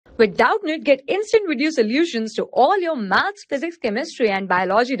With Doubtnut, get instant video solutions to all your maths, physics, chemistry, and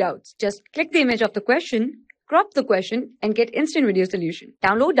biology doubts. Just click the image of the question, crop the question, and get instant video solution.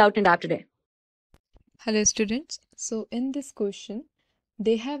 Download Doubtnut app today. Hello students, so in this question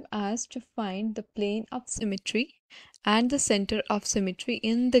they have asked to find the plane of symmetry and the center of symmetry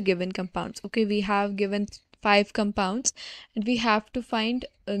in the given compounds. Okay, we have given 5 compounds and we have to find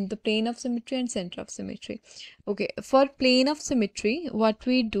the plane of symmetry and center of symmetry. Okay, for plane of symmetry what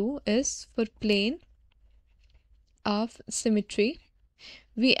we do is, for plane of symmetry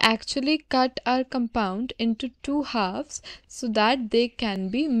we actually cut our compound into 2 halves so that they can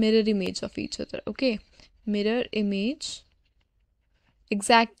be mirror image of each other. Okay, mirror image,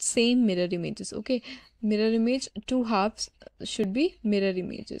 exact same mirror images. Okay, mirror image, 2 halves should be mirror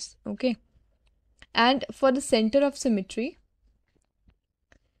images. Okay, and for the center of symmetry,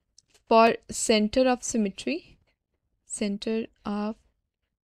 center of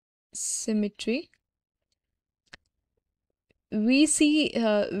symmetry, we see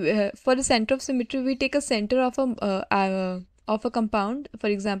for the center of symmetry we take a center of a compound. For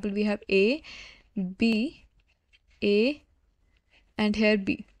example, we have A, B, A, and here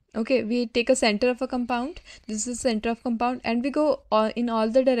B. Okay, we take a center of a compound. This is center of compound, and we go in all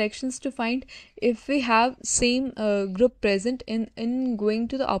the directions to find if we have same group present in going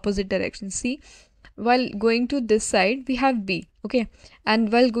to the opposite direction. See, while going to this side we have B. Okay, and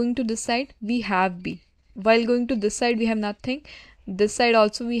while going to this side we have B. While going to this side we have nothing. This side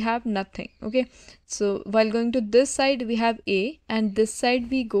also we have nothing. Okay, so while going to this side we have A, and this side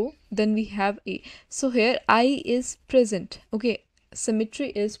we go, then we have A. So here I is present. Okay,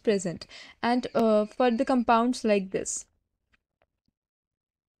 symmetry is present. And for the compounds like this,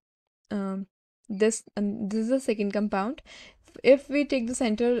 this is the second compound. If we take the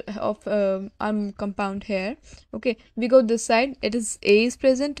center of our compound here, okay, we go this side, it is A is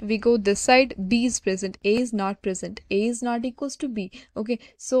present. We go this side, B is present. A is not present. A is not equals to B. Okay,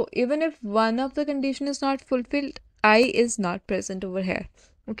 so even if one of the condition is not fulfilled, I is not present over here.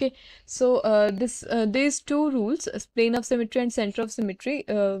 Okay, so these two rules, plane of symmetry and center of symmetry,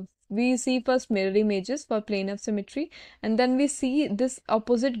 we see first mirror images for plane of symmetry, and then we see this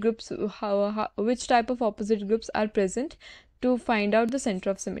opposite groups, which type of opposite groups are present, to find out the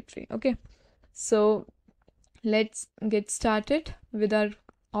center of symmetry. Okay, so let's get started with our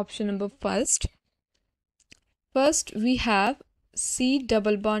option number first. First we have C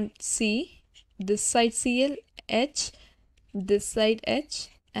double bond C, this side Cl, H, this side H,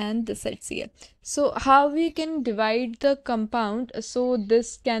 and this side Cl. So how we can divide the compound so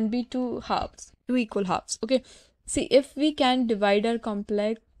this can be two equal halves. Okay, see, if we can divide our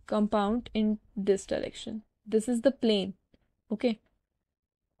complex compound in this direction, this is the plane. Okay,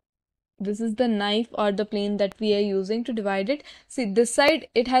 this is the knife or the plane that we are using to divide it. See, this side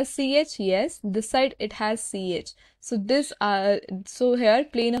it has CH, yes, this side it has CH. So this so here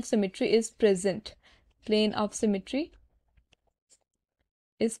plane of symmetry is present. Plane of symmetry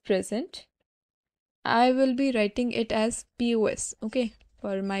is present. I will be writing it as POS. Okay,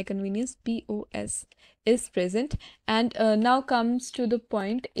 for my convenience, POS is present. And now comes to the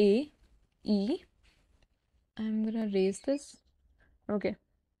point A, E. I'm gonna raise this. Okay,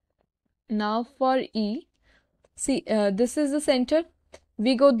 now for E, see, this is the center.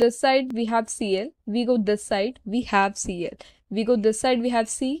 We go this side, we have Cl. We go this side, we have Cl. We go this side, we have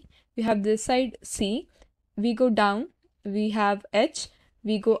C. We have this side C. We go down, we have H.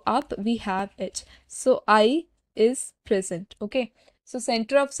 We go up, we have H. So I is present. Okay, so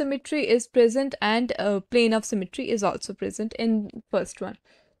center of symmetry is present, and plane of symmetry is also present in first one.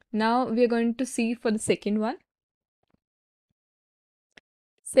 Now we are going to see for the second one.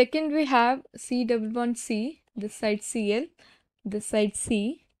 Second we have C double bond C, this side Cl, this side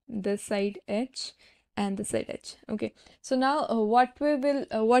C, this side H, and this side H. Okay, so now what will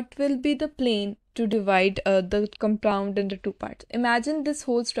be the plane to divide the compound into two parts? Imagine this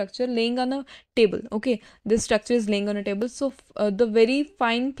whole structure laying on a table. Okay, this structure is laying on a table, so the very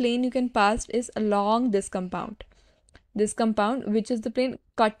fine plane you can pass is along this compound, which is the plane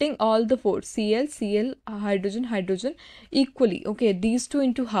cutting all the four, Cl, hydrogen, hydrogen, equally. Okay, these two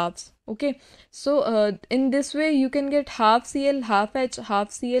into halves. Okay, so in this way you can get half Cl, half H,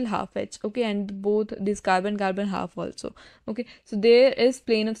 half Cl, half H. Okay, and both this carbon half also. Okay, so there is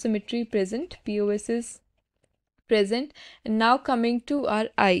plane of symmetry present, POS is present. And now coming to our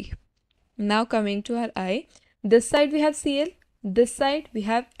I. This side we have Cl, this side we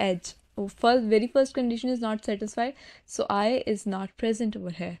have H. Very first condition is not satisfied, so I is not present over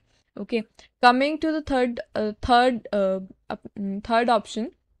here. Okay, coming to the third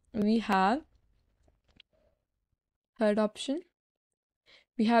option, we have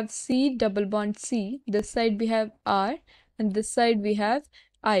we have C double bond C, this side we have R, and this side we have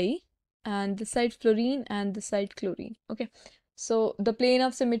I, and this side fluorine and this side chlorine. Okay, so the plane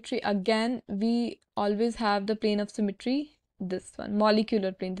of symmetry, again we always have the plane of symmetry, this one,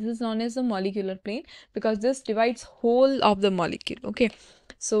 molecular plane. This is known as the molecular plane because this divides whole of the molecule. Okay,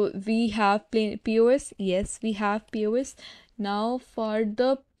 so we have plane POS. Yes, we have POS. Now for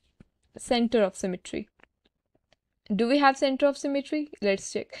the center of symmetry, do we have center of symmetry?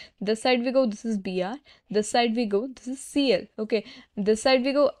 Let's check. This side we go, this is Br. This side we go, this is Cl. Okay, this side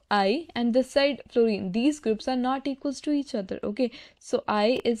we go I, and this side fluorine. These groups are not equals to each other. Okay, so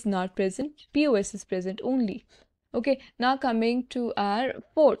I is not present, POS is present only. Okay, now coming to our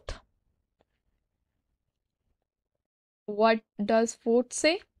fourth. What does fourth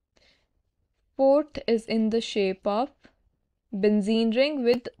say? Fourth is in the shape of benzene ring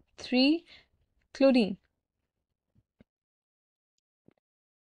with 3 chlorine.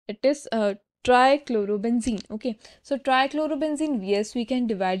 It is trichlorobenzene. Okay, so trichlorobenzene, yes, we can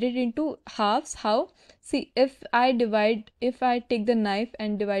divide it into halves. How? See, if I take the knife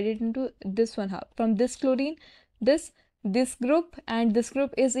and divide it into this one half, from this chlorine, this group and this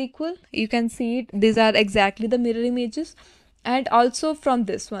group is equal. You can see it, these are exactly the mirror images. And also from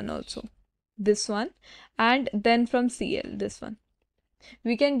this one also, this one, and then from Cl, this one.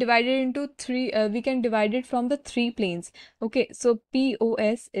 We can divide it into three, we can divide it from the 3 planes. Okay, so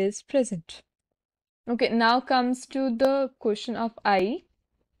POS is present. Okay, now comes to the question of I.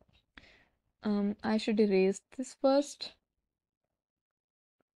 I should erase this first.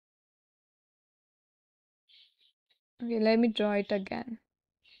 Okay, let me draw it again.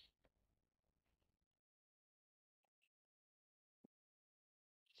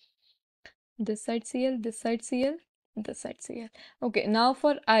 This side Cl, this side Cl, this side Cl. Okay, now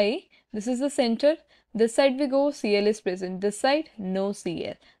for I, this is the center. This side we go, Cl is present. This side, no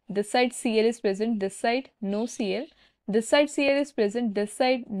Cl. This side Cl is present. This side, no Cl. This side Cl is present. This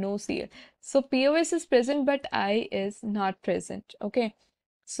side, no Cl. So POS is present, but I is not present. Okay.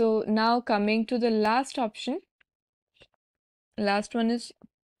 So now coming to the last option. Last one is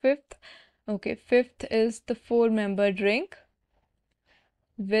fifth. Okay, fifth is the 4-membered ring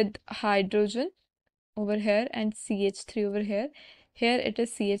with hydrogen over here and CH3 over here. Here it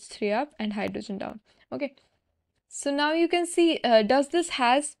is CH3 up and hydrogen down. Okay, so now you can see, does this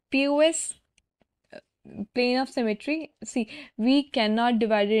has POS plane of symmetry? See, we cannot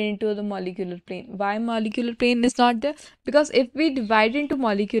divide it into the molecular plane. Why molecular plane is not there? Because if we divide into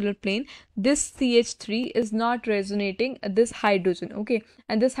molecular plane, this CH3 is not resonating this hydrogen. Okay,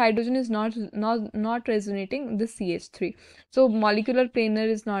 and this hydrogen is not resonating this CH3. So molecular planar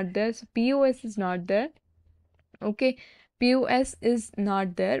is not there. So POS is not there. Okay, POS is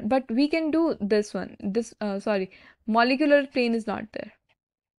not there, but we can do this one. This sorry, molecular plane is not there.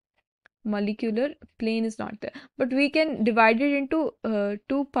 Molecular plane is not there, but we can divide it into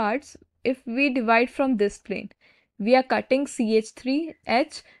 2 parts. If we divide from this plane, we are cutting CH3,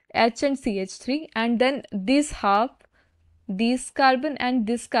 H and CH3, and then this half, this carbon and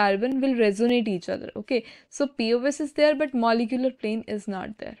this carbon will resonate each other. Okay, so POS is there, but molecular plane is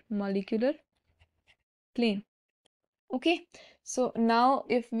not there. Molecular plane. Okay, so now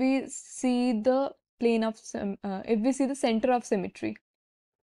if we see the plane of if we see the center of symmetry,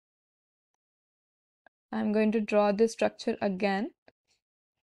 I'm going to draw this structure again.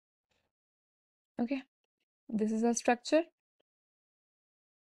 Okay, this is a structure.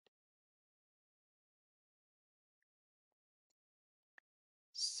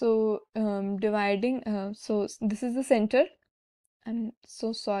 So dividing, so this is the center. I'm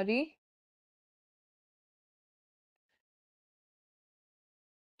so sorry.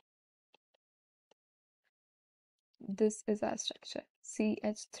 This is our structure,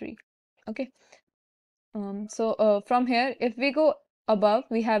 CH3. Okay, so from here, if we go above,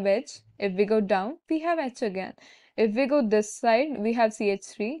 we have H. If we go down, we have H again. If we go this side, we have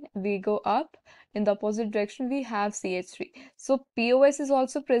CH3. We go up in the opposite direction, we have CH3. So POS is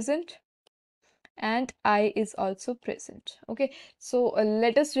also present and I is also present. Okay, so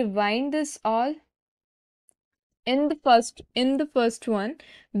let us rewind this all. In the first one,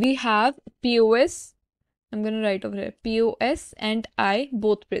 we have POS. I'm going to write over here, POS and I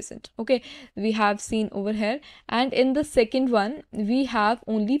both present. Okay, we have seen over here. And in the second one, we have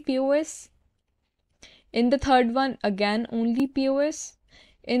only POS. In the third one, again only POS.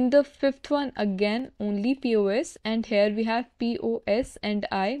 In the fifth one, again only POS. And here we have POS and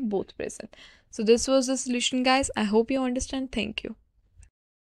I both present. So this was the solution, guys. I hope you understand. Thank you.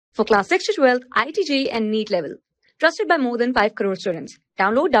 For class 6 to 12, IIT JEE and NEET level. Trusted by more than 5 crore students.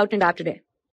 Download Doubtnut app today.